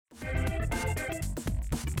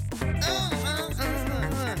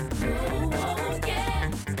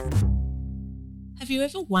Have you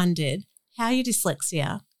ever wondered how your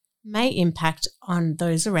dyslexia may impact on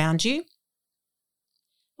those around you?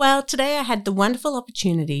 Well, today I had the wonderful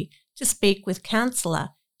opportunity to speak with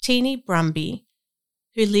counsellor Teenie Brumby,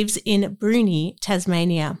 who lives in Bruny,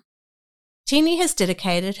 Tasmania. Teenie has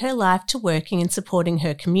dedicated her life to working and supporting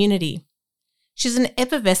her community. She's an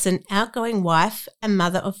effervescent, outgoing wife and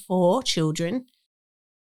mother of 4 children.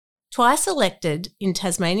 Twice elected in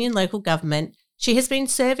Tasmanian local government, she has been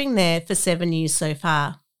serving there for 7 years so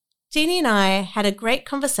far. Teenie and I had a great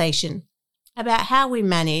conversation about how we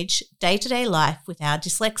manage day-to-day life with our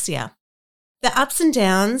dyslexia, the ups and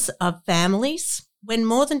downs of families when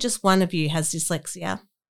more than just one of you has dyslexia.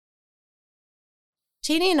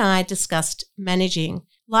 Teenie and I discussed managing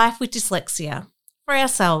life with dyslexia for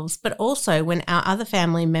ourselves, but also when our other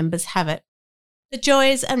family members have it, the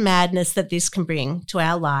joys and madness that this can bring to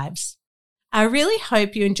our lives. I really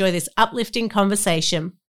hope you enjoy this uplifting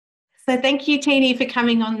conversation. So thank you, Teenie, for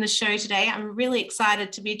coming on the show today. I'm really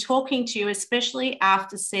excited to be talking to you, especially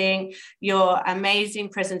after seeing your amazing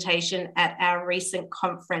presentation at our recent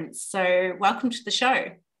conference. So welcome to the show.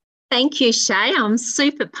 Thank you, Shay. I'm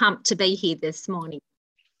super pumped to be here this morning.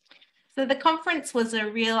 So the conference was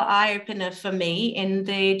a real eye-opener for me in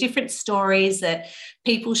the different stories that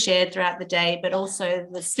people shared throughout the day, but also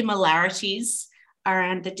the similarities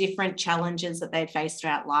around the different challenges that they'd faced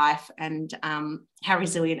throughout life and how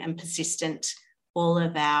resilient and persistent all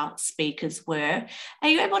of our speakers were. Are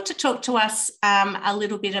you able to talk to us a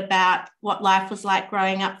little bit about what life was like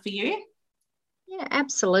growing up for you? Yeah,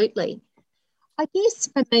 absolutely. I guess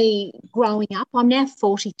for me, growing up, I'm now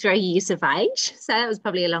 43 years of age, so that was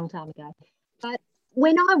probably a long time ago. But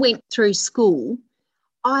when I went through school,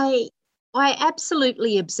 I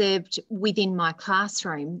absolutely observed within my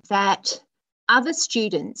classroom that other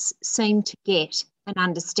students seemed to get and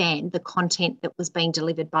understand the content that was being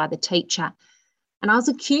delivered by the teacher. And I was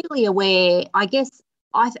acutely aware, I guess,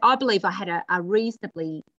 I believe I had a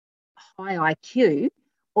reasonably high IQ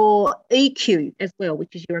or EQ as well,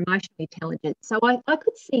 which is your emotional intelligence. So I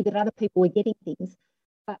could see that other people were getting things.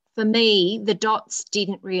 But for me, the dots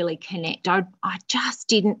didn't really connect. I just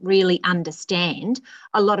didn't really understand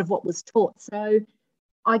a lot of what was taught. So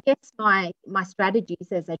I guess my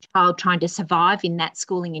strategies as a child trying to survive in that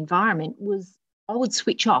schooling environment was I would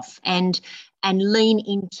switch off and lean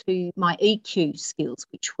into my EQ skills,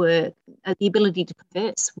 which were the ability to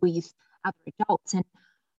converse with other adults. And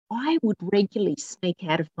I would regularly sneak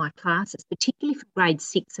out of my classes, particularly for grade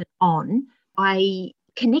 6 and on. I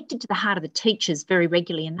connected to the heart of the teachers very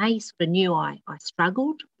regularly, and they sort of knew I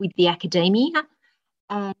struggled with the academia.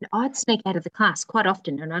 And I'd sneak out of the class quite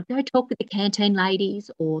often, and I'd go talk with the canteen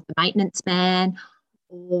ladies or the maintenance man,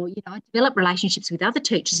 or, I'd develop relationships with other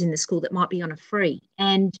teachers in the school that might be on a free.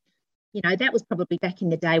 And, that was probably back in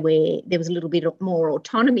the day where there was a little bit more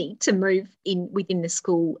autonomy to move in within the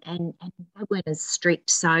school, and they weren't as strict.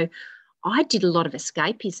 So I did a lot of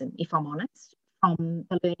escapism, if I'm honest, from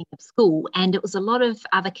the learning of school. And it was a lot of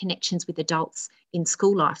other connections with adults in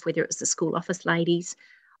school life, whether it was the school office ladies.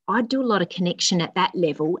 I do a lot of connection at that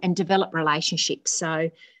level and develop relationships. So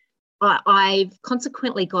I've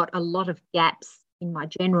consequently got a lot of gaps in my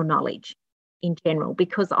general knowledge in general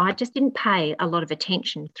because I just didn't pay a lot of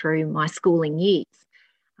attention through my schooling years.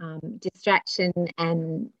 Distraction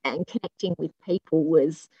and connecting with people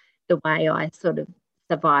was the way I sort of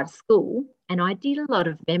survived school. And I did a lot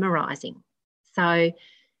of memorising. So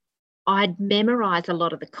I'd memorise a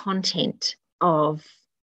lot of the content of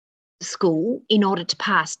school in order to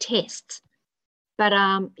pass tests. But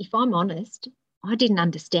if I'm honest, I didn't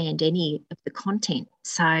understand any of the content.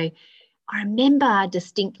 So I remember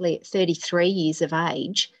distinctly at 33 years of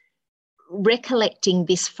age recollecting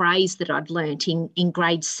this phrase that I'd learnt in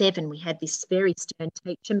grade 7. We had this very stern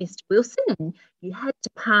teacher, Mr. Wilson, and you had to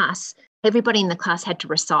pass, everybody in the class had to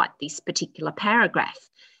recite this particular paragraph.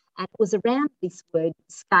 And it was around this word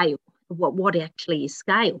scale, what actually is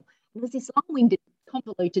scale. It was this long-winded,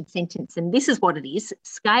 convoluted sentence, and this is what it is.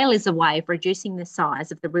 Scale is a way of reducing the size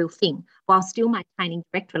of the real thing while still maintaining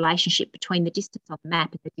direct relationship between the distance on the map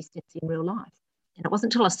and the distance in real life. And it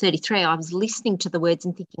wasn't until I was 33 I was listening to the words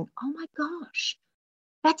and thinking, oh my gosh,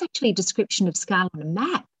 that's actually a description of scale on a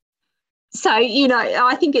map. So,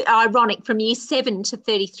 I think it ironic, from year 7 to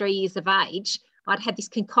 33 years of age, I'd had this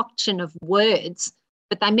concoction of words,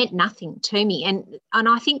 but they meant nothing to me. And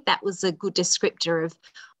I think that was a good descriptor of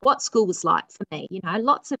what school was like for me.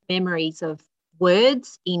 Lots of memories of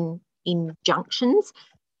words in junctions.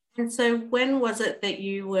 And so when was it that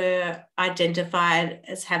you were identified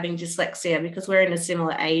as having dyslexia? Because we're in a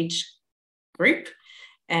similar age group,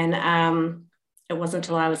 and it wasn't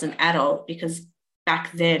until I was an adult, because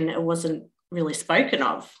back then it wasn't really spoken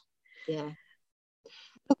of. Yeah.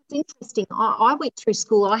 Look, it's interesting. I went through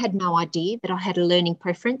school. I had no idea that I had a learning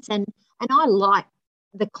preference, and I like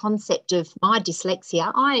the concept of my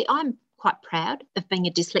dyslexia. I'm quite proud of being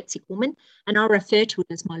a dyslexic woman, and I refer to it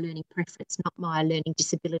as my learning preference, not my learning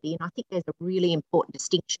disability. And I think there's a really important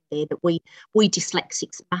distinction there that we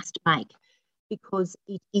dyslexics must make, because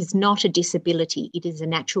it is not a disability. It is a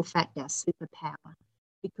natural fact, our superpower,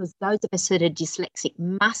 because those of us that are dyslexic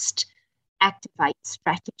must activate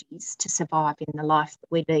strategies to survive in the life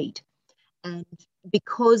that we lead. And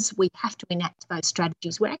because we have to enact those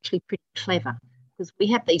strategies, we're actually pretty clever, because we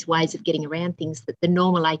have these ways of getting around things that the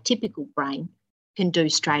normal atypical brain can do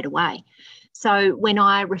straight away. So when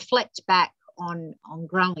I reflect back on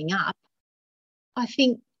growing up, I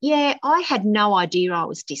think, yeah, I had no idea I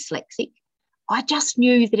was dyslexic. I just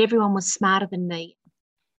knew that everyone was smarter than me.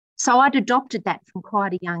 So I'd adopted that from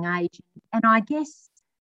quite a young age. And I guess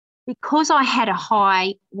because I had a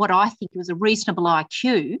high, what I think was a reasonable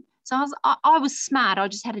IQ, so I was smart, I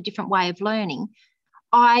just had a different way of learning.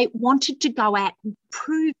 I wanted to go out and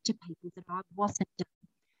prove to people that I wasn't dumb.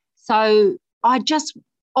 So I just,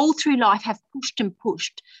 all through life, have pushed and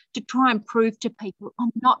pushed to try and prove to people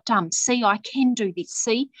I'm not dumb. See, I can do this.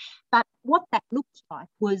 See, but what that looked like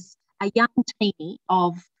was a young teenie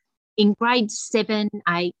in grades 7,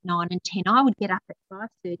 8, 9 and 10, I would get up at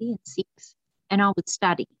 5:30 and 6 and I would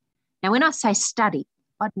study. Now, when I say study,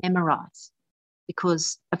 I'd memorise,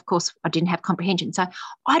 because, of course, I didn't have comprehension. So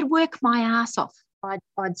I'd work my ass off.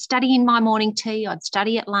 I'd study in my morning tea, I'd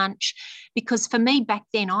study at lunch, because for me back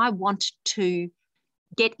then I wanted to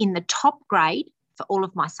get in the top grade for all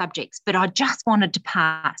of my subjects, but I just wanted to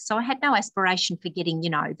pass. So I had no aspiration for getting,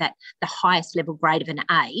 that the highest level grade of an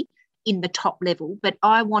A in the top level, but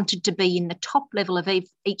I wanted to be in the top level of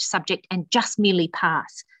each subject and just merely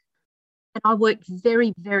pass. And I worked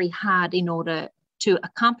very, very hard in order to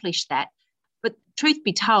accomplish that. But truth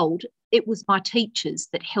be told, it was my teachers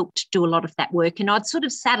that helped do a lot of that work. And I'd sort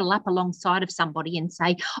of saddle up alongside of somebody and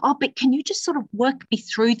say, oh, but can you just sort of work me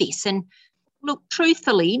through this? And look,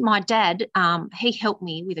 truthfully, my dad, he helped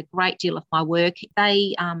me with a great deal of my work.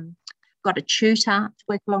 They got a tutor to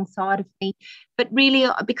work alongside of me. But really,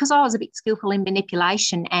 because I was a bit skillful in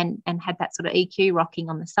manipulation and had that sort of EQ rocking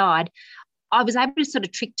on the side, I was able to sort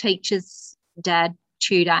of trick teachers, dad,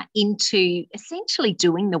 tutor, into essentially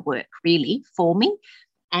doing the work really for me.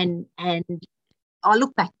 And I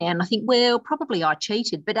look back now and I think, well, probably I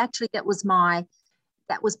cheated, but actually that was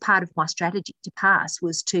part of my strategy to pass,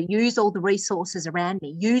 was to use all the resources around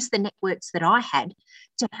me, use the networks that I had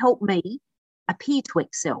to help me appear to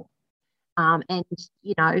excel. And,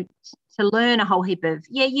 to learn a whole heap of,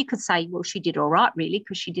 you could say, well, she did all right, really,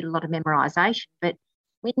 because she did a lot of memorisation. But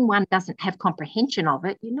when one doesn't have comprehension of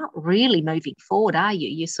it, you're not really moving forward, are you?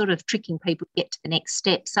 You're sort of tricking people to get to the next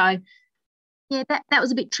step. So, yeah, that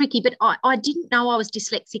was a bit tricky. But I didn't know I was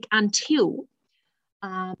dyslexic until,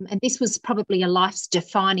 and this was probably a life's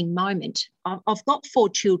defining moment. I've got 4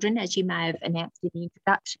 children, as you may have announced in the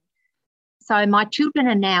introduction. So my children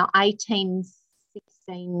are now 18,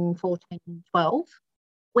 16, 14, 12.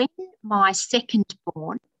 When my second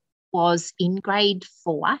born was in grade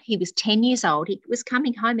 4, he was 10 years old. He was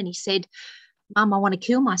coming home and he said, Mum, I want to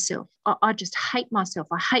kill myself. I just hate myself.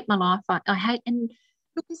 I hate my life. I hate, and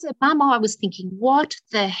look, as a mum, I was thinking, what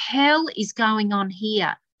the hell is going on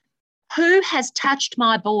here? Who has touched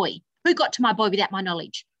my boy? Who got to my boy without my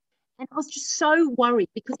knowledge? And I was just so worried,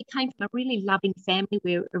 because he came from a really loving family.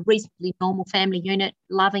 We're a reasonably normal family unit,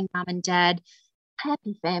 loving mum and dad,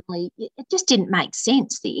 happy family. It just didn't make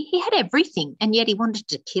sense. He had everything, and yet he wanted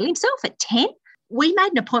to kill himself at 10. We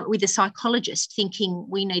made an appointment with a psychologist thinking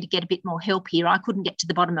we need to get a bit more help here. I couldn't get to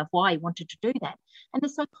the bottom of why he wanted to do that. And the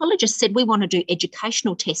psychologist said, we want to do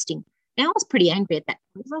educational testing. Now, I was pretty angry at that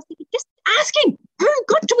because I was thinking, just ask him who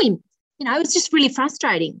got to him. It was just really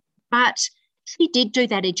frustrating. But she did do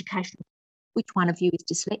that educational. Which one of you is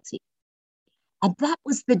dyslexic? And that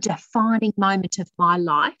was the defining moment of my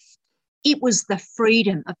life. It was the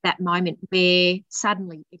freedom of that moment where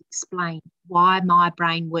suddenly it explained why my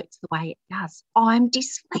brain works the way it does. I'm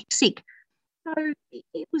dyslexic. So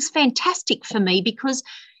it was fantastic for me, because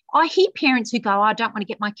I hear parents who go, I don't want to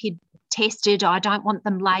get my kid tested. I don't want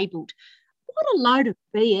them labelled. What a load of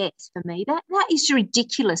BS for me. That is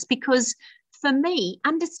ridiculous, because for me,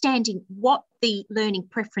 understanding what the learning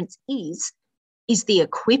preference is the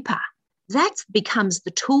equipper. That becomes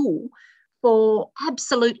the tool for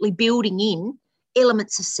absolutely building in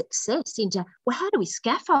elements of success into, well, how do we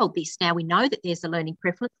scaffold this? Now we know that there's a learning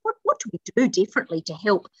preference. What do we do differently to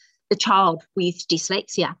help the child with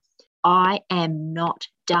dyslexia? I am not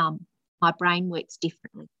dumb. My brain works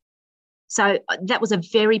differently. So that was a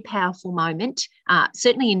very powerful moment,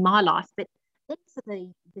 certainly in my life. But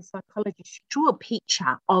then the psychologist drew a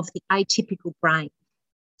picture of the atypical brain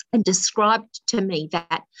and described to me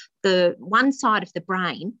that the one side of the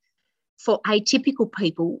brain for atypical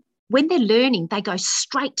people, when they're learning, they go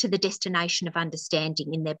straight to the destination of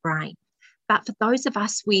understanding in their brain. But for those of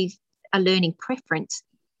us with a learning preference,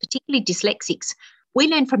 particularly dyslexics, we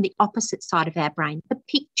learn from the opposite side of our brain, the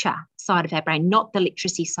picture side of our brain, not the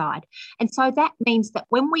literacy side. And so that means that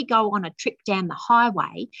when we go on a trip down the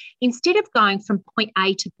highway, instead of going from point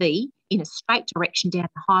A to B in a straight direction down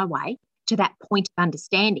the highway to that point of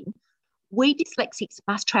understanding, we dyslexics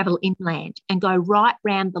must travel inland and go right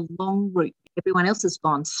round the long route everyone else has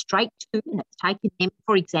gone straight to, and it's taken them,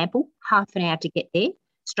 for example, half an hour to get there,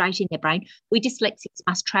 straight in their brain. We dyslexics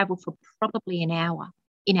must travel for probably an hour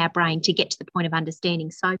in our brain to get to the point of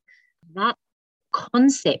understanding. So that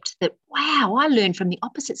concept that, wow, I learned from the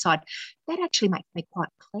opposite side, that actually makes me quite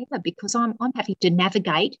clever, because I'm having to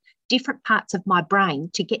navigate different parts of my brain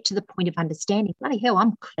to get to the point of understanding. Bloody hell,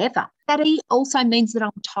 I'm clever. That also means that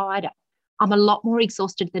I'm tired. I'm a lot more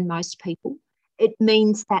exhausted than most people. It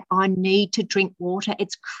means that I need to drink water.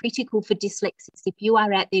 It's critical for dyslexics. If you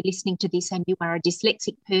are out there listening to this and you are a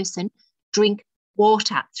dyslexic person, drink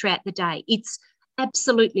water throughout the day. It's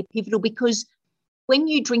absolutely pivotal, because when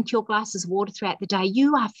you drink your glasses of water throughout the day,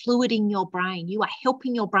 you are fluiding your brain. You are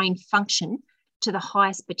helping your brain function to the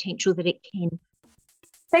highest potential that it can.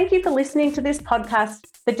 Thank you for listening to this podcast.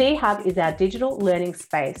 The D Hub is our digital learning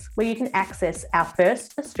space where you can access our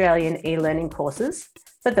first Australian e-learning courses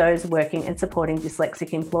for those working and supporting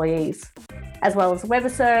dyslexic employees, as well as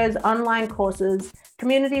webisodes, online courses,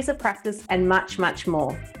 communities of practice, and much, much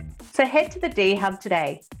more. So head to the D Hub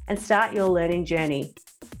today and start your learning journey.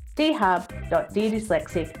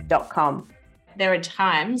 dhub.ddyslexic.com. There are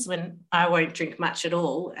times when I won't drink much at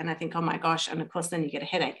all and I think, oh my gosh, and of course then you get a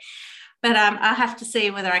headache. But I'll have to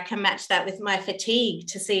see whether I can match that with my fatigue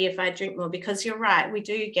to see if I drink more, because you're right, we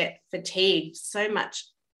do get fatigued so much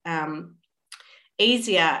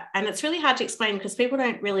easier. And it's really hard to explain because people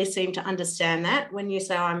don't really seem to understand that. When you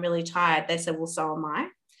say, oh, I'm really tired, they say, well, so am I.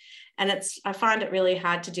 And I find it really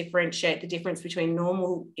hard to differentiate the difference between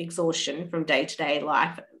normal exhaustion from day-to-day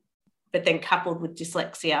life, but then coupled with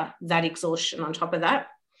dyslexia, that exhaustion on top of that.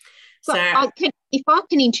 So if I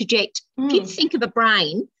can interject, if you think of a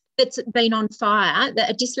brain that's been on fire,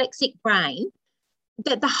 a dyslexic brain,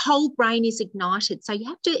 that the whole brain is ignited. So you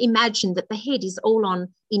have to imagine that the head is all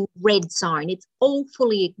in red zone. It's all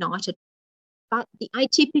fully ignited. But the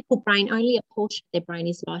atypical brain, only a portion of their brain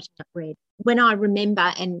is lighting up red. When I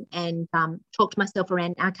remember and talk to myself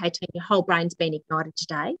around, okay, Tina, your whole brain's been ignited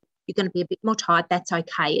today. You're going to be a bit more tired. That's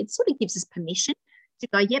okay. It sort of gives us permission to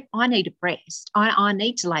go, yep, I need a rest. I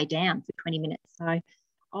need to lay down for 20 minutes. So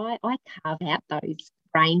I carve out those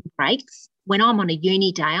brain breaks. When I'm on a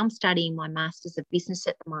uni day, I'm studying my Masters of Business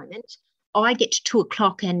at the moment. I get to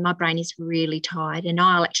 2:00 and my brain is really tired, and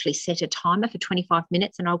I'll actually set a timer for 25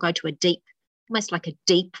 minutes and I'll go to almost like a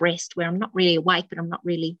deep rest where I'm not really awake, but I'm not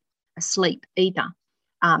really asleep either.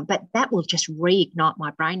 But that will just reignite my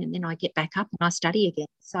brain, and then I get back up and I study again.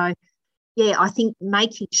 So, yeah, I think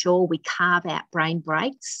making sure we carve out brain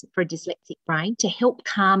breaks for a dyslexic brain to help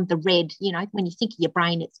calm the red. You know, when you think of your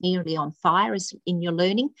brain, it's nearly on fire as in your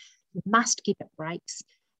learning. You must give it breaks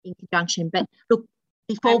in conjunction. But look,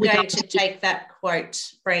 before I'm going to take that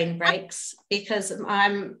quote, brain breaks, because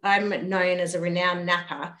I'm known as a renowned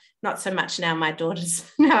napper. Not so much now. My daughter's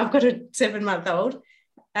now I've got a 7-month-old,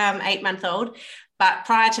 8-month-old. But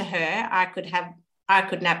prior to her, I could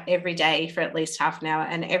nap every day for at least half an hour,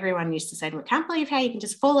 and everyone used to say to me, I can't believe how you can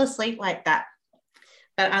just fall asleep like that.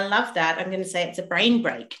 But I love that. I'm going to say it's a brain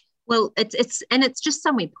break. Well, it's just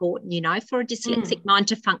so important, you know, for a dyslexic mind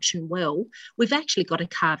to function well. We've actually got to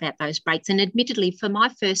carve out those breaks. And admittedly, for my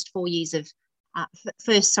first 10 years of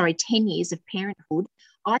parenthood,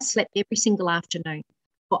 I slept every single afternoon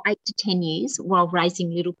for 8 to 10 years while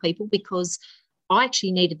raising little people, because I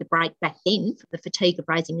actually needed the break back then for the fatigue of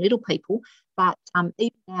raising little people. But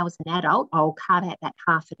even now as an adult, I'll carve out that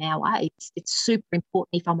half an hour. It's super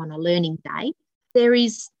important if I'm on a learning day. There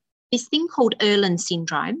is this thing called Irlen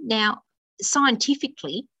syndrome. Now,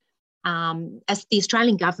 scientifically, as the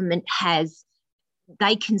Australian government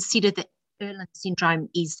they consider that Irlen syndrome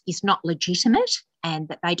is not legitimate, and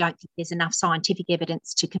that they don't think there's enough scientific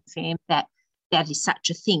evidence to confirm that is such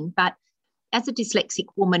a thing. But as a dyslexic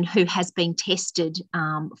woman who has been tested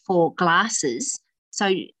for glasses,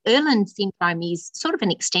 so Irlen syndrome is sort of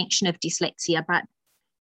an extension of dyslexia, but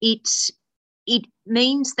it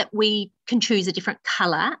means that we can choose a different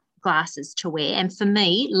colour glasses to wear. And for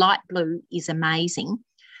me, light blue is amazing.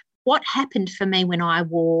 what happened for me when I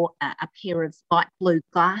wore a pair of light blue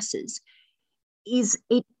glasses is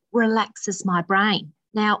it relaxes my brain.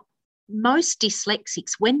 Now, most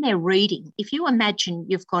dyslexics, when they're reading, if you imagine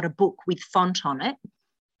you've got a book with font on it,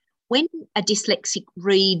 when a dyslexic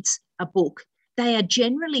reads a book, they are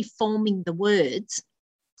generally forming the words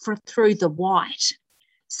through the white.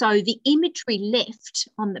 So the imagery left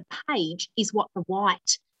on the page is what the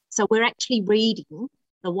white. So we're actually reading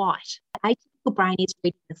the white. The atypical brain is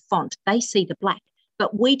reading the font. They see the black.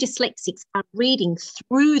 But we dyslexics are reading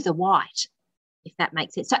through the white, if that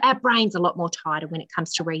makes sense. So our brain's a lot more tighter when it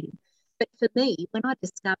comes to reading. But for me, when I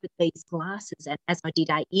discovered these glasses, and as I did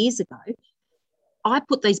 8 years ago, I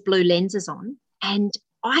put these blue lenses on and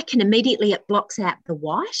I can immediately, it blocks out the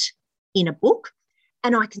white in a book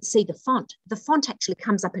and I can see the font. The font actually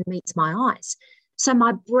comes up and meets my eyes. So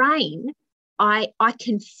my brain, I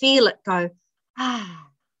can feel it go,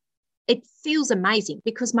 it feels amazing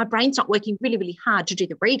because my brain's not working really, really hard to do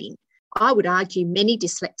the reading. I would argue many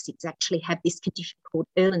dyslexics actually have this condition called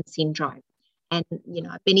Irlen syndrome. And, you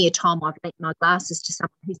know, many a time I've lent my glasses to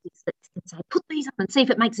someone who's dyslexic and say, put these on and see if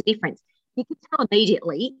it makes a difference. You can tell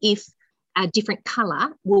immediately if a different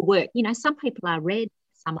colour will work. You know, some people are red,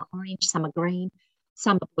 some are orange, some are green,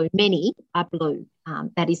 some are blue. Many are blue.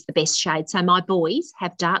 That is the best shade. So my boys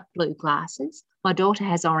have dark blue glasses. My daughter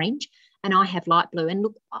has orange and I have light blue. And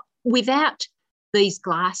look, without these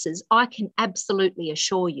glasses, I can absolutely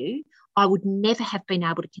assure you I would never have been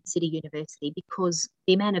able to consider university because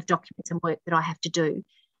the amount of documents and work that I have to do.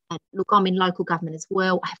 And look, I'm in local government as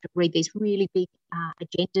well. I have to read these really big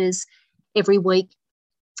agendas every week.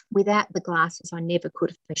 Without the glasses, I never could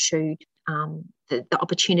have pursued the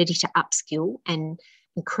opportunity to upskill and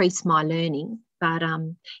increase my learning. But,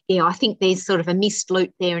 yeah, I think there's sort of a missed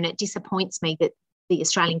loop there, and it disappoints me that the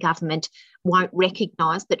Australian government won't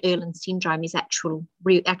recognise that Irlen syndrome is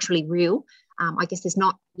actually real. I guess there's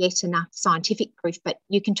not yet enough scientific proof, but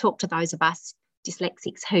you can talk to those of us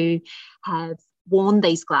dyslexics who have worn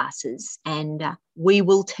these glasses and we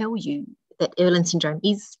will tell you that Irlen syndrome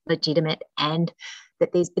is legitimate and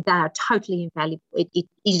that they are totally invaluable. It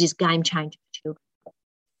is game changer for children.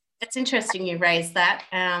 It's interesting you raised that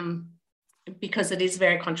because it is a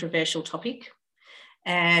very controversial topic.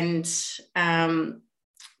 And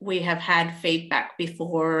we have had feedback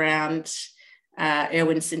before around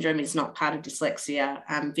Irlen syndrome is not part of dyslexia.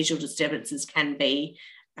 Visual disturbances can be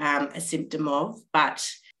a symptom of,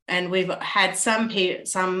 and we've had some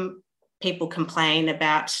people complain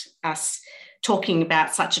about us talking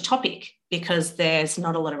about such a topic because there's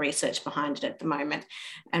not a lot of research behind it at the moment.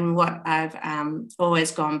 And what I've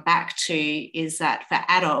always gone back to is that for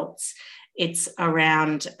adults, it's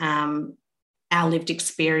around our lived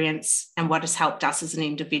experience and what has helped us as an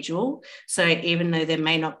individual. So even though there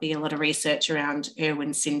may not be a lot of research around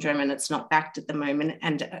Irlen syndrome and it's not backed at the moment,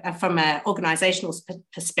 and from an organisational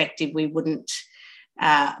perspective, we wouldn't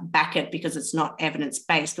back it because it's not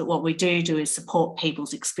evidence-based, but what we do is support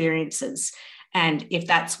people's experiences. And if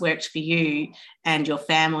that's worked for you and your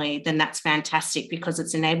family, then that's fantastic because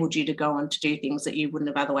it's enabled you to go on to do things that you wouldn't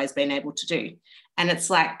have otherwise been able to do. And it's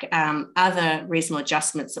like other reasonable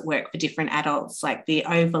adjustments that work for different adults, like the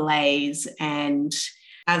overlays and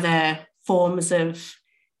other forms of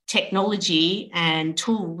technology and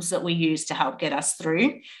tools that we use to help get us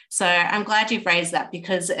through. So I'm glad you've raised that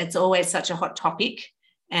because it's always such a hot topic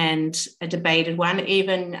and a debated one.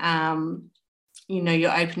 Even you know,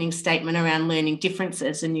 your opening statement around learning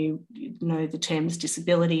differences, and you know the terms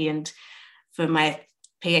disability. And for my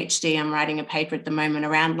PhD, I'm writing a paper at the moment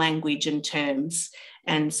around language and terms.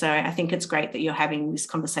 And so I think it's great that you're having this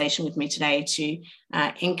conversation with me today to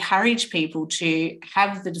encourage people to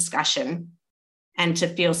have the discussion and to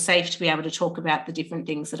feel safe to be able to talk about the different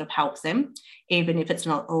things that have helped them, even if it's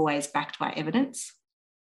not always backed by evidence.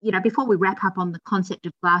 You know, before we wrap up on the concept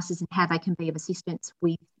of glasses and how they can be of assistance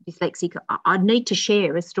with dyslexic, I need to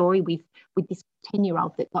share a story with this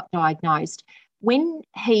 10-year-old that got diagnosed. When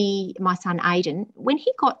my son Aidan, when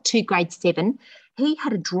he got to grade 7, he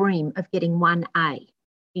had a dream of getting 1A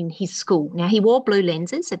in his school. Now, he wore blue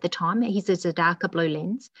lenses at the time. His is a darker blue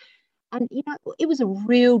lens. And, you know, it was a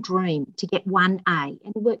real dream to get 1A, and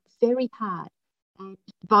he worked very hard. And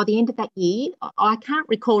by the end of that year, I can't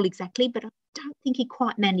recall exactly, but I don't think he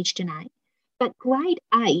quite managed an A. But grade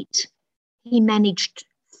 8, he managed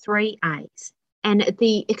 3 A's. And at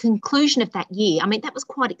the conclusion of that year, I mean, that was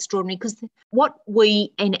quite extraordinary because what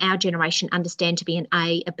we in our generation understand to be an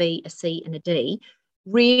A, a B, a C and a D,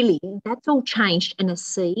 really, that's all changed. And a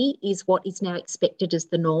C is what is now expected as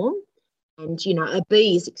the norm. And, you know, a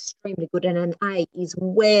B is extremely good and an A is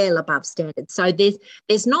well above standard. So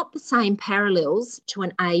there's not the same parallels to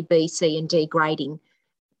an A, B, C and D grading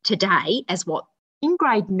today as what in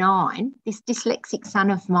grade 9, this dyslexic son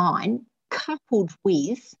of mine, coupled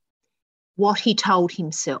with what he told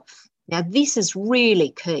himself. Now, this is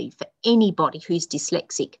really key for anybody who's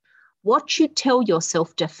dyslexic. What you tell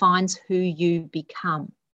yourself defines who you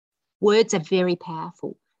become. Words are very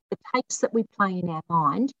powerful. The tapes that we play in our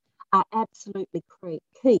mind are absolutely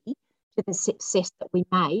key to the success that we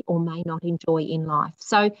may or may not enjoy in life.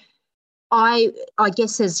 So I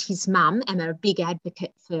guess as his mum, am a big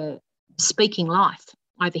advocate for speaking life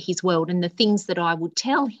over his world, and the things that I would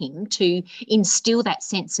tell him to instill that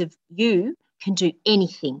sense of you can do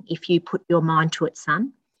anything if you put your mind to it,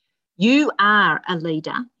 son. You are a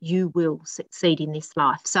leader. You will succeed in this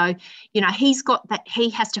life. So, you know, he's got that, he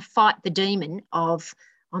has to fight the demon of,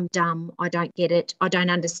 I'm dumb, I don't get it, I don't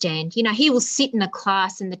understand. You know, he will sit in a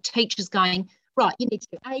class and the teacher's going, right, you need to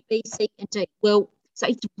do A, B, C and D. Well, so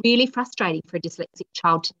it's really frustrating for a dyslexic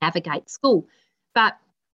child to navigate school. But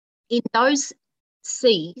in those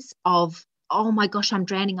C's of, oh my gosh, I'm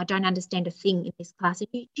drowning, I don't understand a thing in this class, and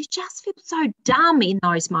you just feel so dumb in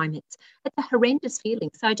those moments. It's a horrendous feeling.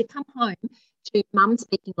 So to come home to mum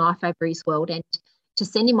speaking life over his world and to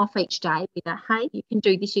send him off each day with a, hey, you can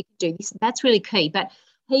do this, that's really key. But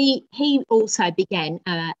he also began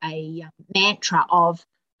a mantra of,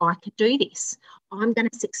 I can do this. I'm going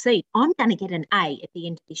to succeed. I'm going to get an A at the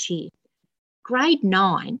end of this year. Grade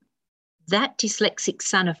 9, that dyslexic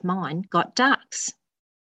son of mine got ducks.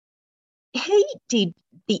 He did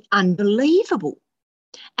the unbelievable.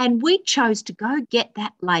 And we chose to go get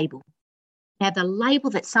that label. Now, the label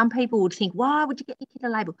that some people would think, why would you get your kid a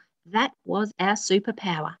label? That was our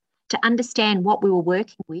superpower. To understand what we were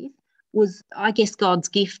working with was, I guess, God's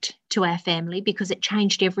gift to our family, because it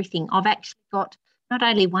changed everything. I've actually got not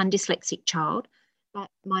only one dyslexic child, but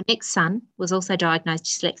my next son was also diagnosed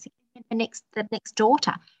dyslexic. And the next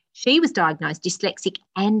daughter, she was diagnosed dyslexic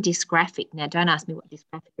and dysgraphic. Now, don't ask me what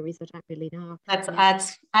dysgraphic is. I don't really know.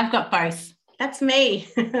 I've got both. That's me.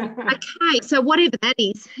 Okay, so whatever that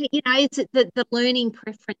is, you know, it's the learning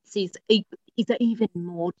preference is even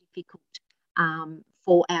more difficult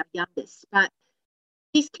for our youngest. But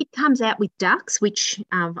this kid comes out with ducks, which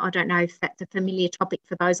I don't know if that's a familiar topic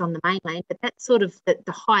for those on the mainland, but that's sort of the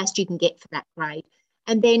highest you can get for that grade.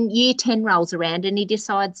 And then year 10 rolls around and he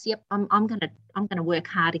decides, yep, I'm gonna work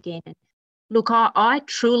hard again. And look, I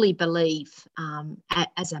truly believe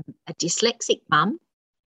as a dyslexic mum,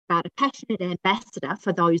 but a passionate ambassador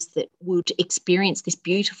for those that would experience this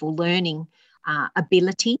beautiful learning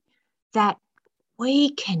ability, that we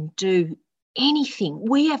can do anything.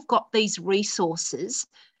 We have got these resources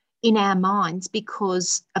in our minds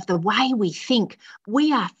because of the way we think.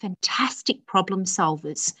 We are fantastic problem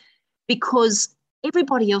solvers because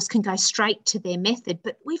everybody else can go straight to their method,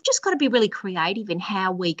 but we've just got to be really creative in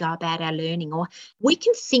how we go about our learning, or we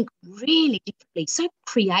can think really differently, so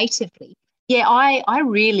creatively. Yeah, I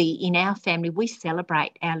really, in our family, we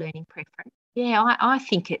celebrate our learning preference. Yeah, I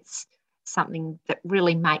think it's something that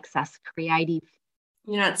really makes us creative.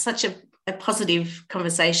 You know, it's such a positive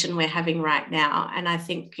conversation we're having right now. And I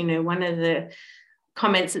think, you know, one of the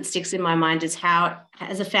comments that sticks in my mind is how,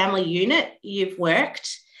 as a family unit, you've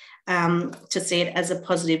worked to see it as a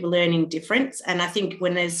positive learning difference. And I think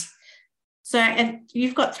when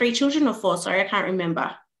you've got 3 children or 4? Sorry, I can't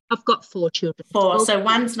remember. I've got 4 children. 4. So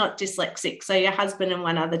one's not dyslexic. So your husband and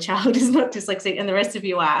one other child is not dyslexic and the rest of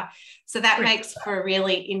you are. So that makes for a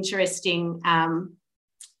really interesting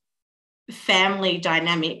family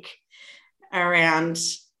dynamic around,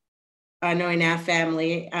 I know in our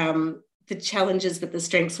family, the challenges but the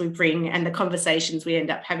strengths we bring and the conversations we end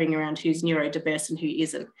up having around who's neurodiverse and who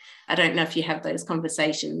isn't. I don't know if you have those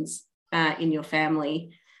conversations in your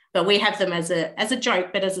family, but we have them as a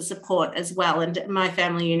joke, but as a support as well. And my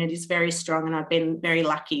family unit is very strong, and I've been very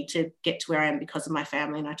lucky to get to where I am because of my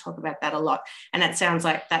family, and I talk about that a lot. And it sounds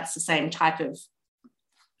like that's the same type of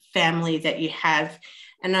family that you have.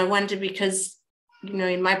 And I wonder, because, you know,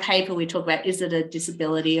 in my paper we talk about, is it a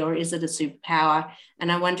disability or is it a superpower?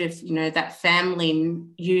 And I wonder if, you know, that family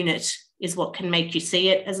unit is what can make you see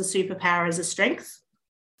it as a superpower, as a strength.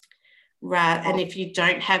 Right. And if you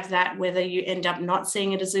don't have that, whether you end up not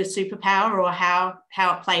seeing it as a superpower, or how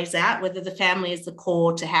it plays out, whether the family is the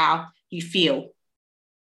core to how you feel.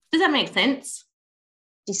 Does that make sense?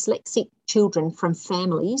 Dyslexic children from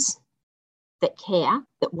families that care,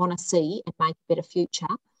 that want to see and make a better future,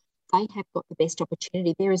 they have got the best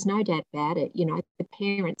opportunity. There is no doubt about it. You know, the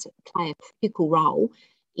parents play a critical role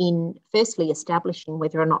in firstly establishing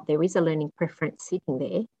whether or not there is a learning preference sitting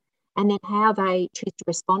there, and then how they choose to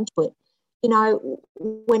respond to it. You know,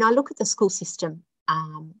 when I look at the school system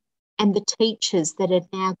and the teachers that have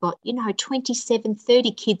now got, 27,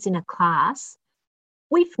 30 kids in a class,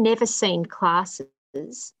 we've never seen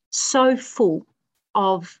classes so full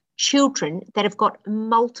of children that have got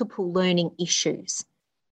multiple learning issues.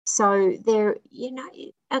 So there,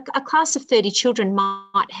 a class of 30 children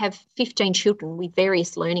might have 15 children with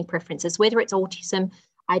various learning preferences, whether it's autism,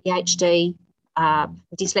 ADHD,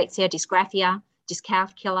 dyslexia, dysgraphia,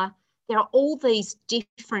 dyscalculia. There are all these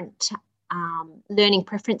different learning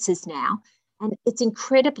preferences now, and it's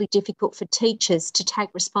incredibly difficult for teachers to take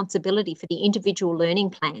responsibility for the individual learning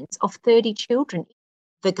plans of 30 children.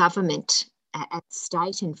 The government at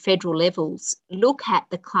state and federal levels look at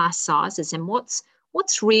the class sizes and what's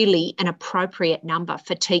really an appropriate number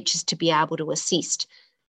for teachers to be able to assist,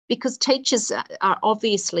 because teachers are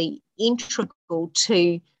obviously integral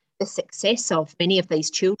to the success of many of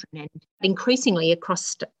these children, and increasingly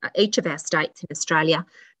across each of our states in Australia,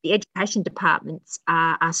 the education departments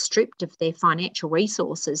are stripped of their financial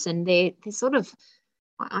resources, and they're sort of,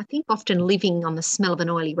 I think, often living on the smell of an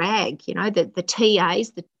oily rag. The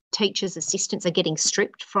TAs, the teachers' assistants, are getting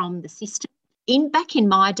stripped from the system. Back in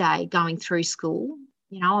my day, going through school,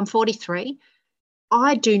 I'm 43,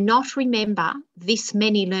 I do not remember this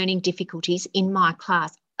many learning difficulties in my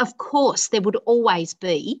class. Of course, there would always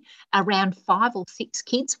be around 5 or 6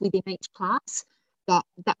 kids within each class that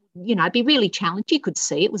be really challenging. You could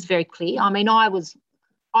see it was very clear. I mean, I was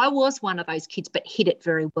one of those kids, but hit it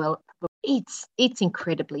very well. It's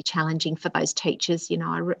incredibly challenging for those teachers.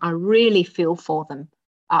 I really feel for them.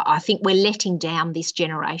 I think we're letting down this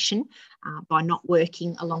generation by not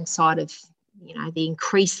working alongside of the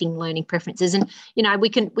increasing learning preferences. And we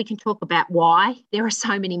can talk about why there are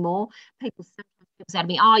so many more. People sometimes say to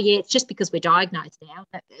me, "Oh yeah, it's just because we're diagnosed now.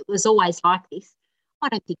 It was always like this." I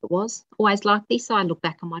don't think it was always like this. I look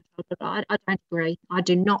back on my childhood. I don't agree. I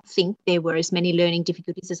do not think there were as many learning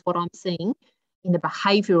difficulties as what I'm seeing in the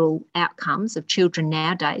behavioural outcomes of children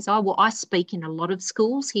nowadays. I speak in a lot of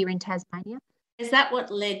schools here in Tasmania. Is that what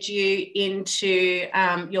led you into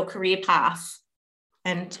your career path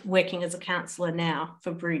and working as a counsellor now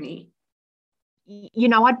for Bruni?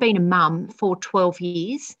 I'd been a mum for 12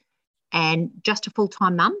 years and just a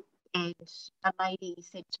full-time mum, and a lady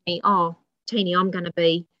said to me, "Oh, Teeny, I'm going to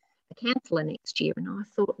be a counsellor next year." And I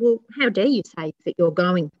thought, well, how dare you say that you're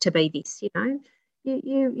going to be this?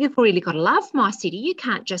 You've really got to love my city. You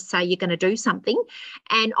can't just say you're going to do something.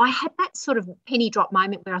 And I had that sort of penny drop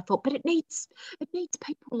moment where I thought, but it needs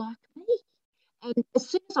people like me. And as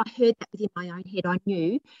soon as I heard that within my own head, I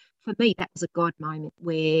knew for me that was a God moment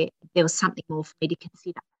where there was something more for me to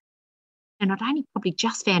consider. And I'd only probably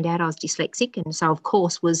just found out I was dyslexic, and so of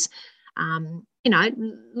course was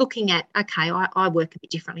looking at, okay, I work a bit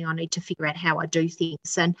differently. I need to figure out how I do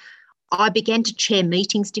things. And I began to chair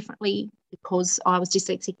meetings differently because I was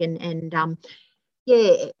dyslexic, and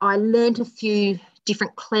I learned a few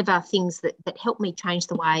different clever things that helped me change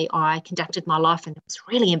the way I conducted my life, and it was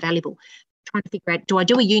really invaluable. Trying to figure out, do I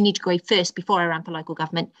do a uni degree first before I run for local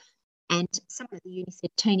government? And someone at the uni said,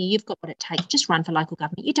 "Teeny, you've got what it takes. Just run for local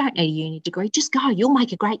government. You don't need a uni degree. Just go. You'll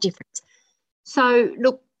make a great difference." So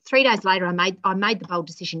look, 3 days later, I made the bold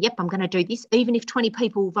decision. Yep, I'm going to do this. Even if 20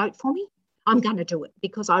 people vote for me, I'm going to do it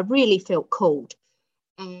because I really felt called.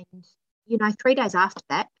 And 3 days after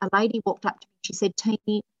that, a lady walked up to me. She said,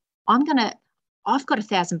 "Teeny, I've got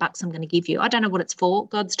 $1,000 I'm going to give you. I don't know what it's for.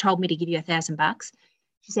 God's told me to give you $1,000.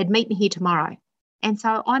 She said, "Meet me here tomorrow." And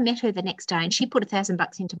so I met her the next day, and she put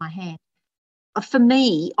 $1,000 into my hand. For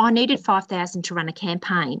me, I needed $5,000 to run a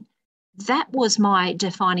campaign. That was my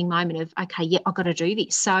defining moment of, okay, yeah, I've got to do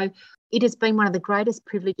this. So it has been one of the greatest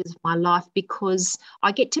privileges of my life because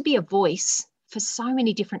I get to be a voice for so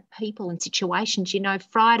many different people and situations.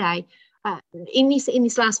 Friday, in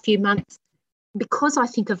this last few months, because I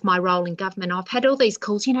think of my role in government, I've had all these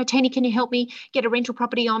calls, "Teeny, can you help me get a rental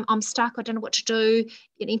property? I'm stuck. I don't know what to do."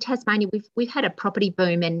 In Tasmania, we've had a property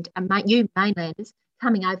boom, and you mainlanders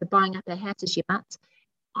coming over, buying up our houses, you mutts.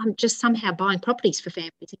 I'm just somehow buying properties for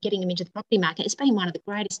families and getting them into the property market. It's been one of the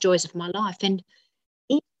greatest joys of my life. And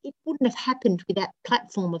it wouldn't have happened with that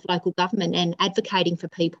platform of local government and advocating for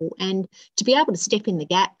people, and to be able to step in the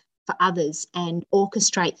gap for others and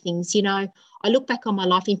orchestrate things. I look back on my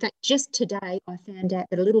life. In fact, just today, I found out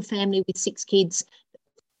that a little family with 6 kids,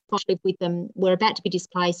 I live with them, were about to be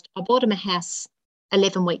displaced. I bought them a house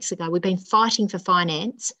 11 weeks ago. We've been fighting for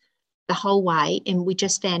finance the whole way, and we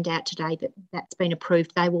just found out today that that's been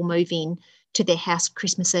approved. They will move in to their house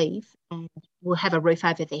Christmas Eve and will have a roof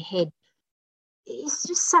over their head. It's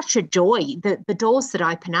just such a joy, the doors that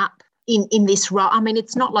open up in this role. I mean,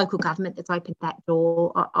 it's not local government that's opened that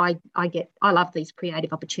door. I love these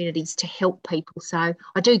creative opportunities to help people. So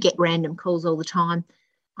I do get random calls all the time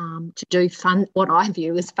to do fun, what I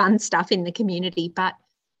view as fun stuff in the community. But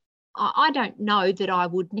I don't know that I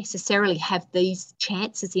would necessarily have these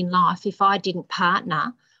chances in life if I didn't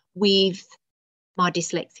partner with my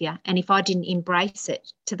dyslexia and if I didn't embrace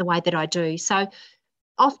it to the way that I do. So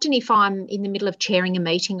often if I'm in the middle of chairing a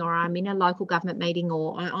meeting or I'm in a local government meeting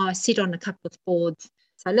or I sit on a couple of boards,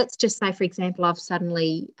 so let's just say, for example, I've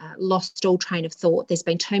suddenly lost all train of thought. There's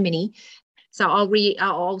been too many. So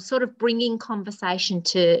I'll sort of bring in conversation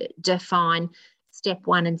to define step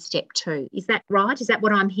 1 and step 2. Is that right? Is that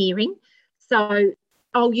what I'm hearing? So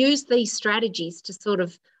I'll use these strategies to sort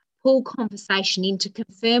of pull conversation in to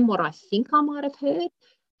confirm what I think I might have heard.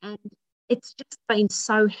 And it's just been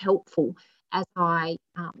so helpful as I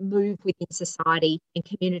move within society and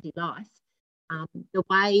community life. The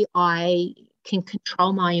way I can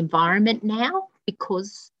control my environment now,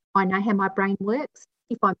 because I know how my brain works.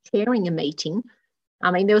 If I'm chairing a meeting,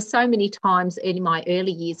 I mean, there were so many times in my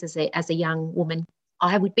early years as a young woman,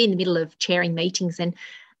 I would be in the middle of chairing meetings and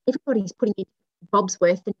everybody's putting in Bob's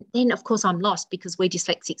worth. And then, of course, I'm lost because we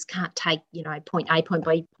dyslexics can't take, point A, point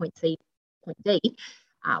B, point C, point D.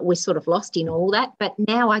 We're sort of lost in all that. But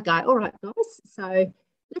now I go, all right, guys, so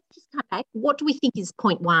let's just come back. What do we think is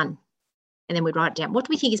point 1? And then we write it down. What do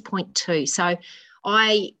we think is point 2? So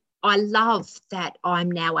I love that I'm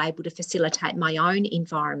now able to facilitate my own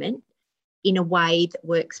environment in a way that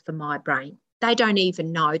works for my brain. They don't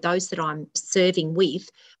even know, those that I'm serving with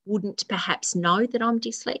wouldn't perhaps know that I'm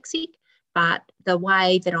dyslexic, but the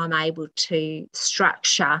way that I'm able to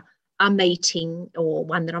structure a meeting or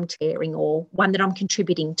one that I'm chairing or one that I'm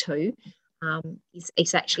contributing to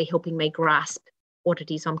is actually helping me grasp what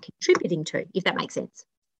it is I'm contributing to, if that makes sense.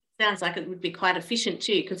 Sounds like it would be quite efficient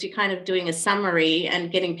too, because you're kind of doing a summary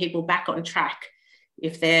and getting people back on track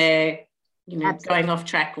if they're, going off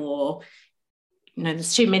track or,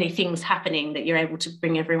 there's too many things happening, that you're able to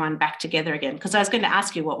bring everyone back together again. Because I was going to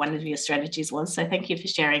ask you what one of your strategies was, so thank you for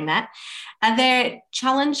sharing that. Are there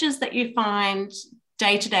challenges that you find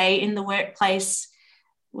day to day in the workplace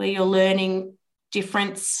where your learning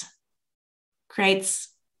difference creates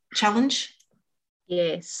challenge?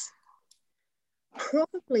 Yes.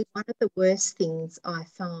 Probably one of the worst things I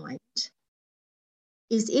find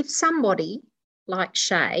is if somebody like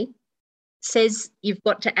Shay says you've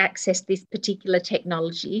got to access this particular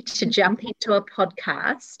technology to jump into a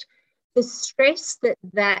podcast, the stress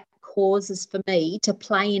that causes for me to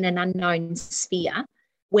play in an unknown sphere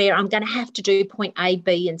where I'm going to have to do point A,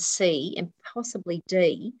 B and C and possibly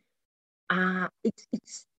D, I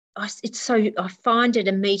find it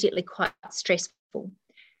immediately quite stressful.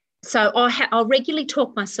 So I'll regularly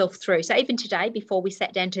talk myself through. So even today, before we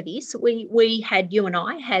sat down to this, you and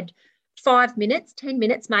I had 5 minutes, 10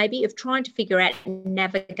 minutes maybe, of trying to figure out and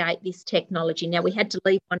navigate this technology. Now, we had to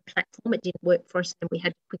leave one platform. It didn't work for us, and we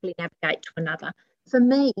had to quickly navigate to another. For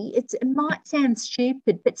me, it might sound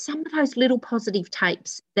stupid, but some of those little positive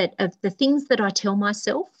tapes of the things that I tell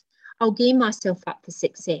myself, I'll gear myself up for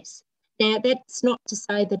success. Now, that's not to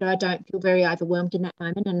say that I don't feel very overwhelmed in that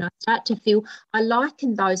moment, and I start to feel, I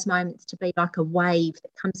liken those moments to be like a wave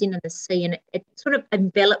that comes in the sea and it sort of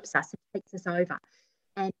envelops us, it takes us over.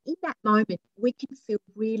 And in that moment, we can feel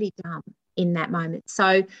really dumb in that moment.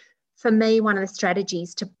 So for me, one of the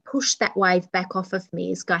strategies to push that wave back off of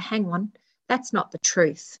me is go, hang on, that's not the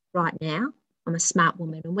truth right now. I'm a smart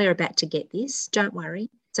woman and we're about to get this. Don't worry.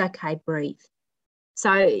 It's okay. Breathe.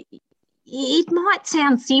 So it might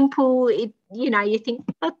sound simple. You think,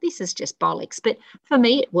 oh, this is just bollocks. But for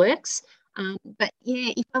me, it works. But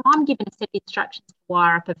yeah, if I'm given a set of instructions to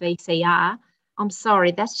wire up a VCR, I'm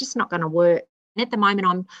sorry, that's just not going to work. And at the moment,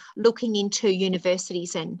 I'm looking into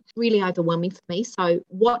universities and really overwhelming for me. So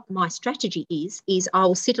what my strategy is I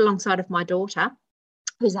will sit alongside of my daughter,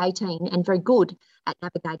 who's 18 and very good at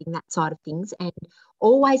navigating that side of things. And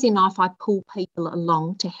always in life, I pull people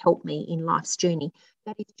along to help me in life's journey.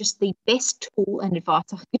 That is just the best tool and advice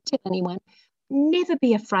I could tell anyone. Never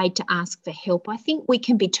be afraid to ask for help. I think we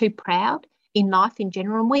can be too proud in life in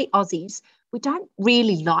general. And we Aussies, we don't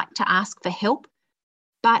really like to ask for help.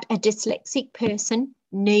 But a dyslexic person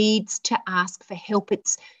needs to ask for help.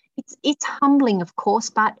 It's humbling, of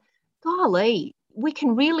course, but golly, we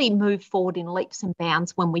can really move forward in leaps and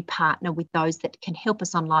bounds when we partner with those that can help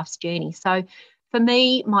us on life's journey. So for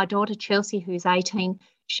me, my daughter Chelsea, who's 18,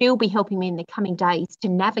 she'll be helping me in the coming days to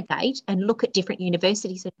navigate and look at different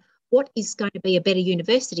universities and what is going to be a better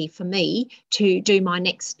university for me to do my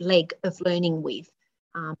next leg of learning with.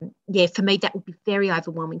 For me, that would be very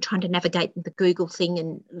overwhelming, trying to navigate the Google thing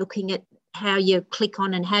and looking at how you click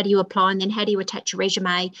on and how do you apply and then how do you attach your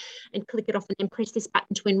resume and click it off and then press this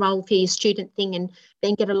button to enrol for your student thing and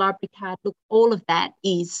then get a library card. Look, all of that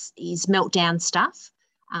is meltdown stuff.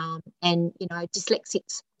 And,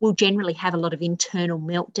 dyslexics will generally have a lot of internal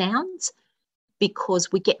meltdowns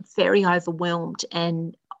because we get very overwhelmed.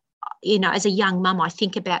 And, as a young mum, I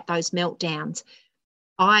think about those meltdowns.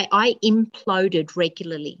 I imploded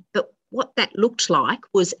regularly, but what that looked like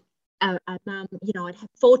was a mum, I'd have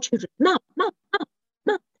 4 children. Mum.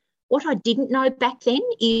 What I didn't know back then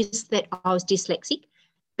is that I was dyslexic,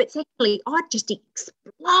 but secondly, I'd just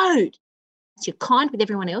explode. You're kind with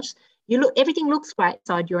everyone else. Everything looks great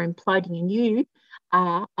outside, you're imploding, and you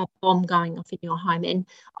are a bomb going off in your home. And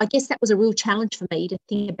I guess that was a real challenge for me to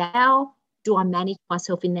think about, how do I manage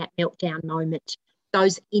myself in that meltdown moment?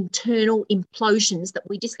 Those internal implosions that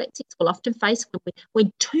we dyslexics will often face when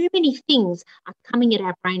too many things are coming at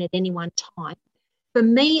our brain at any one time. For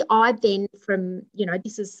me, I then,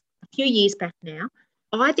 this is a few years back now,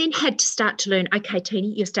 I then had to start to learn, okay,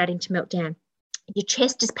 Teeny, you're starting to melt down. Your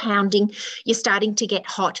chest is pounding, you're starting to get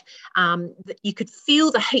hot. You could feel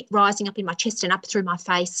the heat rising up in my chest and up through my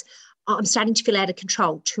face. I'm starting to feel out of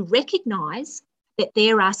control. To recognise that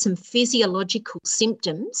there are some physiological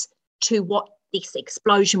symptoms to what this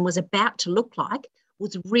explosion was about to look like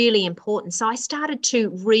was really important. So I started to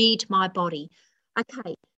read my body.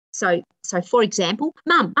 Okay, so for example,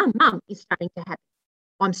 mum is starting to happen.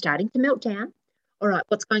 I'm starting to melt down. All right,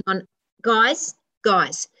 what's going on? Guys,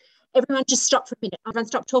 everyone just stop for a minute. Everyone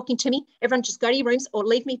stop talking to me. Everyone just go to your rooms or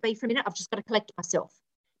leave me be for a minute. I've just got to collect myself.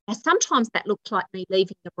 Now, sometimes that looked like me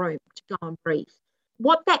leaving the room to go and breathe.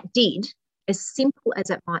 What that did, as simple as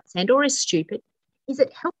it might sound or as stupid, is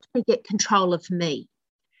it helped me get control of me.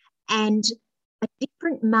 And a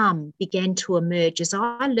different mum began to emerge as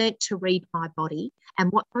I learnt to read my body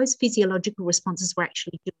and what those physiological responses were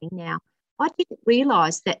actually doing. Now, I didn't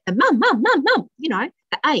realise that the mum,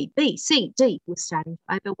 the A, B, C, D was starting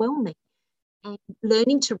to overwhelm me. And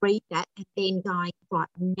learning to read that and then going, right,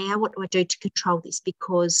 now what do I do to control this?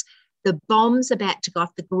 Because the bomb's about to go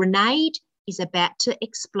off, the grenade is about to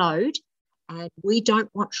explode, and we don't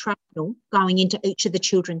want shrapnel going into each of the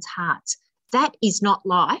children's hearts. That is not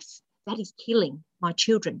life. That is killing my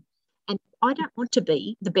children. And I don't want to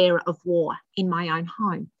be the bearer of war in my own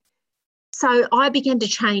home. So I began to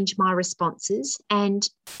change my responses. And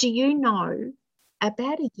do you know,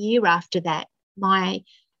 about a year after that,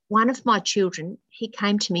 one of my children, he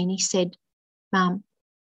came to me and he said, Mum,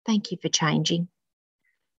 thank you for changing.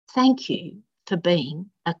 Thank you for being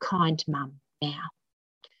a kind mum now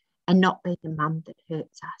and not being a mum that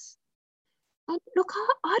hurts us. And look,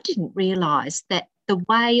 I didn't realise that the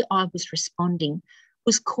way I was responding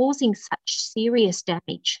was causing such serious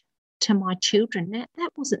damage to my children. Now,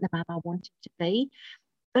 that wasn't the mum I wanted to be,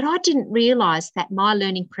 but I didn't realise that my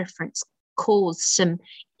learning preference caused some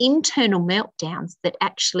internal meltdowns that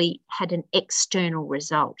actually had an external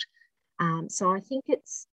result. So I think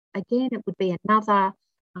it would be another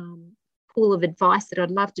pool of advice that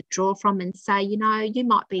I'd love to draw from and say, you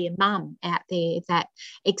might be a mum out there that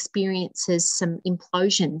experiences some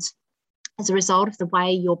implosions as a result of the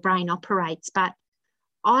way your brain operates. But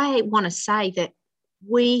I want to say that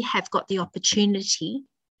we have got the opportunity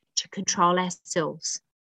to control ourselves.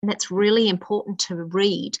 And that's really important to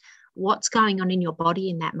read what's going on in your body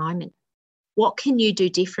in that moment. What can you do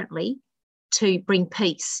differently to bring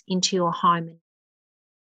peace into your home?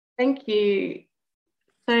 Thank you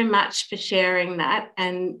so much for sharing that.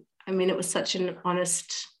 And I mean, it was such an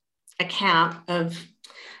honest account of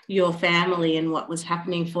your family and what was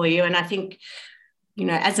happening for you. And I think,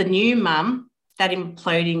 as a new mum, that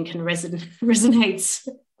imploding can resonates.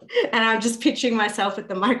 And I'm just picturing myself at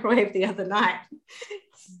the microwave the other night,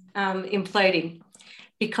 imploding,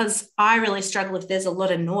 because I really struggle if there's a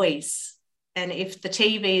lot of noise. And if the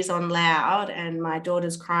TV is on loud and my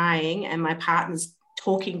daughter's crying and my partner's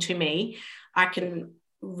talking to me, I can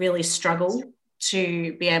really struggle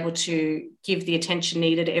to be able to give the attention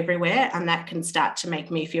needed everywhere, and that can start to make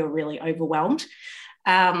me feel really overwhelmed.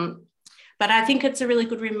 But I think it's a really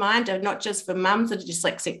good reminder, not just for mums that are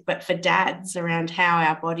dyslexic, but for dads, around how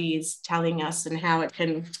our body is telling us and how it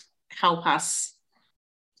can help us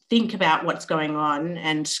think about what's going on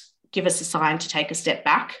and give us a sign to take a step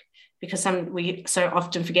back, because we so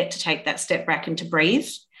often forget to take that step back and to breathe.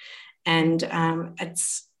 And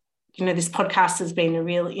it's, this podcast has been a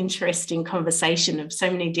real interesting conversation of so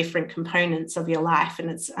many different components of your life. And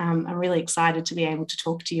it's I'm really excited to be able to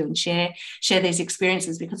talk to you and share these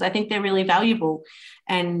experiences, because I think they're really valuable.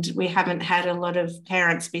 And we haven't had a lot of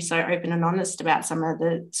parents be so open and honest about some of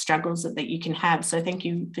the struggles that you can have. So thank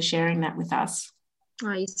you for sharing that with us.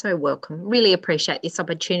 Oh, you're so welcome. Really appreciate this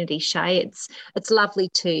opportunity, Shay. It's lovely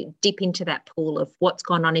to dip into that pool of what's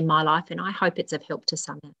gone on in my life, and I hope it's of help to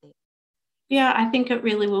some out there. Yeah, I think it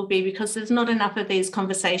really will be, because there's not enough of these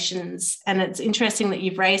conversations. And it's interesting that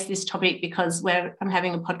you've raised this topic, because I'm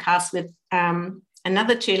having a podcast with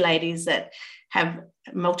another two ladies that have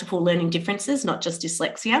multiple learning differences, not just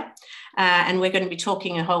dyslexia. And we're going to be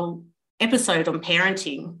talking a whole episode on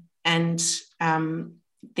parenting and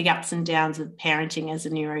the ups and downs of parenting as a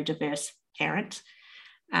neurodiverse parent.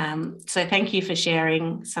 So thank you for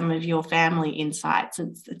sharing some of your family insights.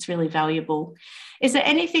 It's really valuable. Is there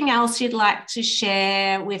anything else you'd like to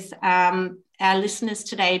share with our listeners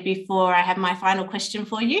today before I have my final question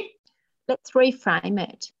for you? Let's reframe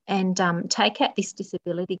it and take out this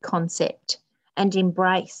disability concept and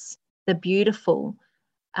embrace the beautiful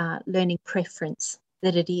learning preference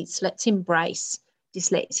that it is. Let's embrace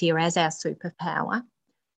dyslexia as our superpower,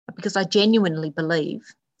 because I genuinely believe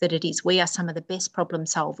that it is. We are some of the best problem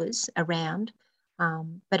solvers around,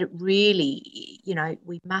 but it really,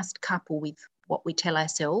 we must couple with what we tell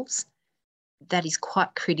ourselves. That is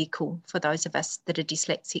quite critical for those of us that are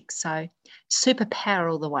dyslexic. So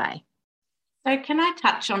superpower all the way. So can I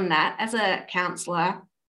touch on that as a counsellor?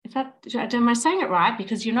 Am I saying it right?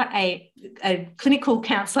 Because you're not a clinical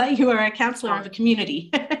counsellor, you are a counsellor of a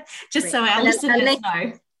community, just so our listeners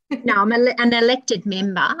know. No, I'm an elected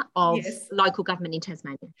member of local government in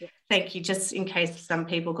Tasmania. Yeah. Thank you. Just in case some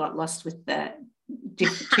people got lost with the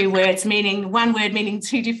two words meaning one word meaning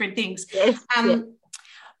two different things. Yes.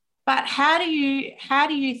 But how do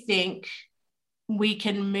you think we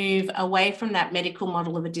can move away from that medical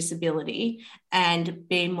model of a disability and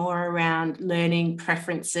be more around learning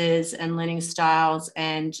preferences and learning styles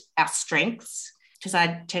and our strengths? Because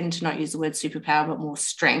I tend to not use the word superpower, but more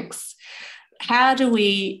strengths. How do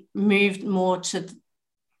we move more to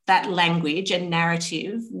that language and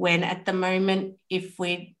narrative when at the moment, if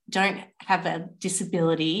we don't have a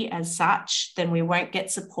disability as such, then we won't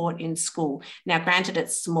get support in school? Now, granted,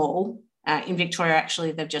 it's small. In Victoria,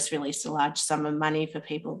 actually, they've just released a large sum of money for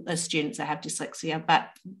students that have dyslexia, but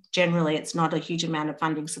generally it's not a huge amount of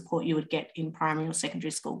funding support you would get in primary or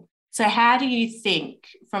secondary school. So how do you think,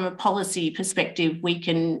 from a policy perspective, we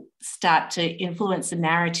can start to influence the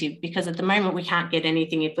narrative? Because at the moment we can't get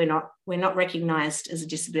anything if we're not recognised as a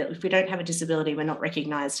disability. If we don't have a disability, we're not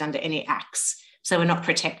recognised under any acts. So we're not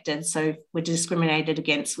protected. So if we're discriminated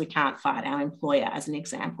against, we can't fight our employer, as an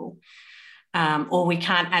example. Or we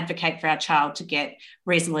can't advocate for our child to get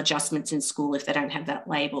reasonable adjustments in school if they don't have that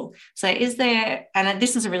label. So is there, and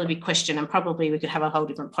this is a really big question, and probably we could have a whole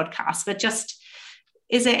different podcast, but just,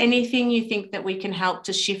 is there anything you think that we can help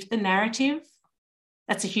to shift the narrative?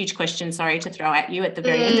 That's a huge question, sorry, to throw at you at the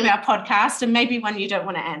very end of our podcast, and maybe one you don't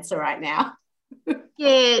want to answer right now.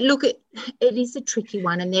 Yeah, look, it is a tricky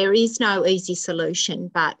one, and there is no easy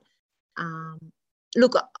solution. But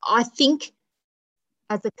look, I think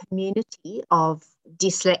as a community of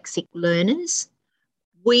dyslexic learners,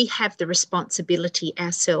 we have the responsibility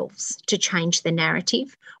ourselves to change the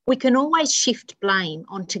narrative. We can always shift blame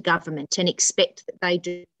onto government and expect that they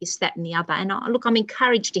do this, that and the other. And look, I'm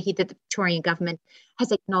encouraged to hear that the Victorian government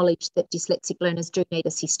has acknowledged that dyslexic learners do need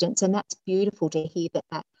assistance, and that's beautiful to hear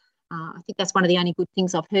that. I think that's one of the only good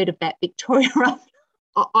things I've heard about Victoria.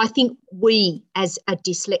 I think we, as a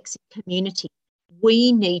dyslexic community,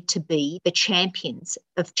 we need to be the champions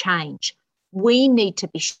of change. We need to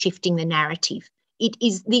be shifting the narrative.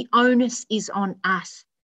 The onus is on us,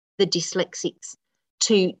 the dyslexics,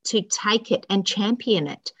 to take it and champion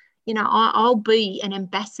it. I'll be an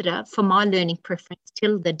ambassador for my learning preference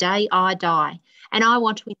till the day I die. And I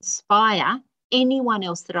want to inspire anyone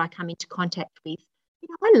else that I come into contact with.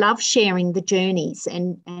 I love sharing the journeys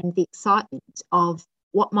and the excitement of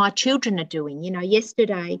what my children are doing.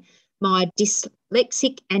 Yesterday, my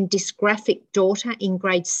dyslexic and dysgraphic daughter in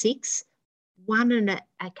grade 6 won an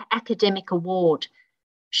academic award.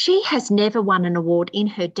 She has never won an award in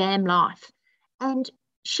her damn life. And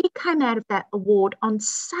she came out of that award on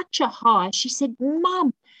such a high. She said,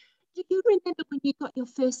 "Mum, do you remember when you got your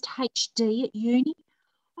first HD at uni?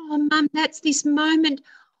 Oh, Mum, that's this moment.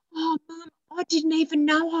 Oh, Mum, I didn't even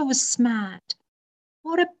know I was smart."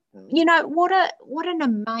 What an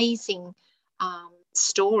amazing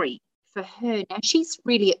story for her. Now, she's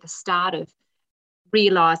really at the start of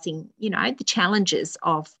realising, the challenges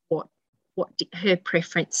of what her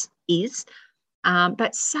preference is.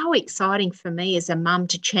 But so exciting for me as a mum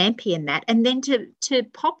to champion that, and then to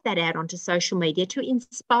pop that out onto social media to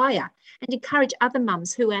inspire and encourage other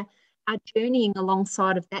mums who are journeying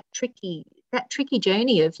alongside of that tricky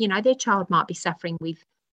journey of, their child might be suffering with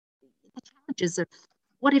the challenges of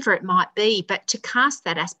whatever it might be, but to cast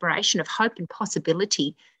that aspiration of hope and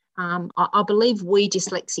possibility. I believe we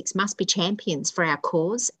dyslexics must be champions for our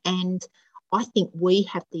cause, and I think we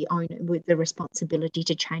have the responsibility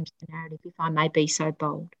to change the narrative, if I may be so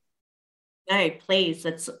bold. No, please.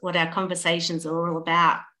 That's what our conversations are all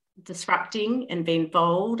about, disrupting and being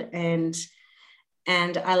bold. And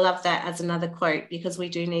I love that as another quote, because we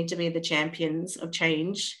do need to be the champions of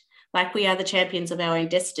change, like we are the champions of our own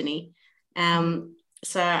destiny.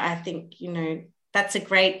 So I think, that's a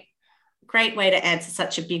great way to answer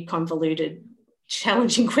such a big, convoluted,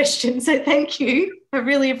 challenging question. So thank you. I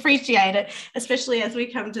really appreciate it, especially as we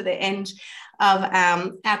come to the end of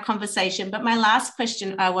our conversation. But my last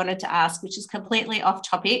question I wanted to ask, which is completely off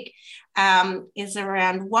topic, is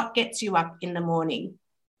around what gets you up in the morning?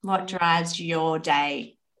 What drives your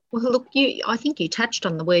day? Well, look, I think you touched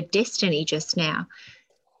on the word destiny just now.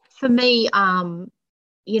 For me, I've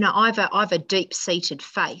a deep-seated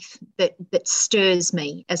faith that stirs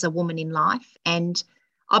me as a woman in life, and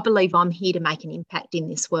I believe I'm here to make an impact in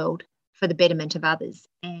this world for the betterment of others.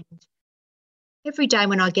 And every day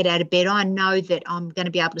when I get out of bed, I know that I'm going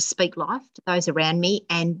to be able to speak life to those around me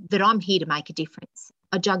and that I'm here to make a difference.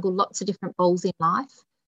 I juggle lots of different balls in life.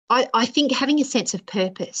 I think having a sense of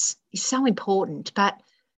purpose is so important, but,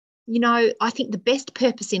 I think the best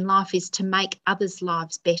purpose in life is to make others'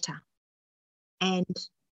 lives better. And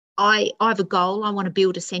I have a goal. I want to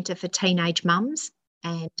build a centre for teenage mums,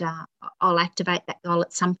 and I'll activate that goal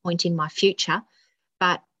at some point in my future.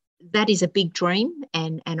 But that is a big dream,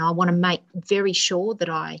 and I want to make very sure that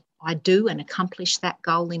I do and accomplish that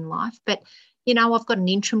goal in life. But, I've got an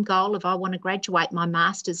interim goal of I want to graduate my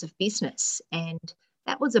Masters of Business, and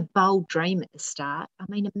that was a bold dream at the start. I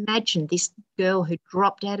mean, imagine this girl who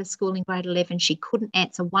dropped out of school in grade 11. She couldn't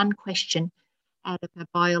answer one question out of a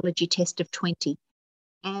biology test of 20.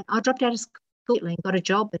 And I dropped out of school and got a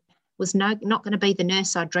job, but was not going to be the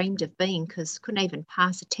nurse I dreamed of being because couldn't even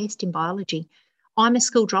pass a test in biology. I'm a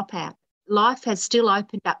school dropout. Life has still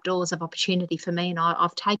opened up doors of opportunity for me, and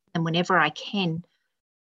I've taken them whenever I can.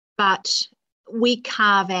 But we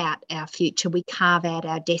carve out our future, we carve out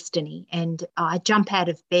our destiny, and I jump out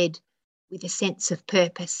of bed with a sense of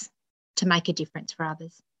purpose to make a difference for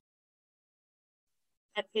others.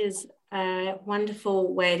 That is a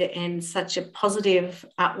wonderful way to end such a positive,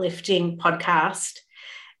 uplifting podcast.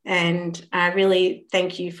 And I really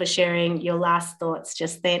thank you for sharing your last thoughts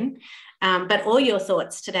just then. But all your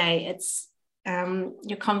thoughts today,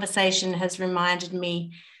 your conversation has reminded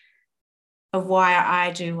me of why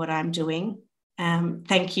I do what I'm doing.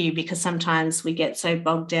 Thank you, because sometimes we get so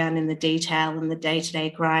bogged down in the detail and the day-to-day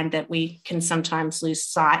grind that we can sometimes lose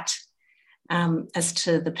sight as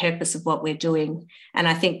to the purpose of what we're doing. And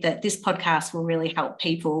I think that this podcast will really help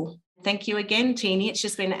people. Thank you again, Teenie. It's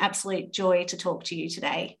just been an absolute joy to talk to you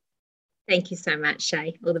today. Thank you so much,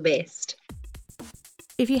 Shay. All the best.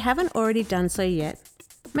 If you haven't already done so yet,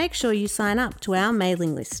 make sure you sign up to our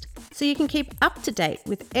mailing list so you can keep up to date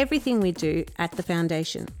with everything we do at the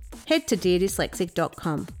Foundation. Head to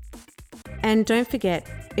deardyslexic.com. And don't forget,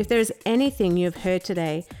 if there is anything you have heard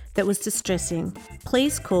today that was distressing,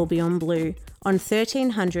 please call Beyond Blue on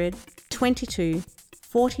 1300 22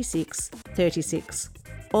 46 36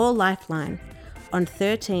 or Lifeline on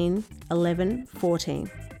 13 11 14.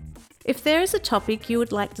 If there is a topic you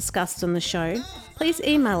would like discussed on the show, please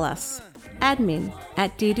email us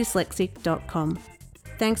admin@deardyslexic.com.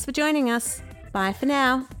 Thanks for joining us. Bye for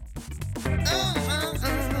now.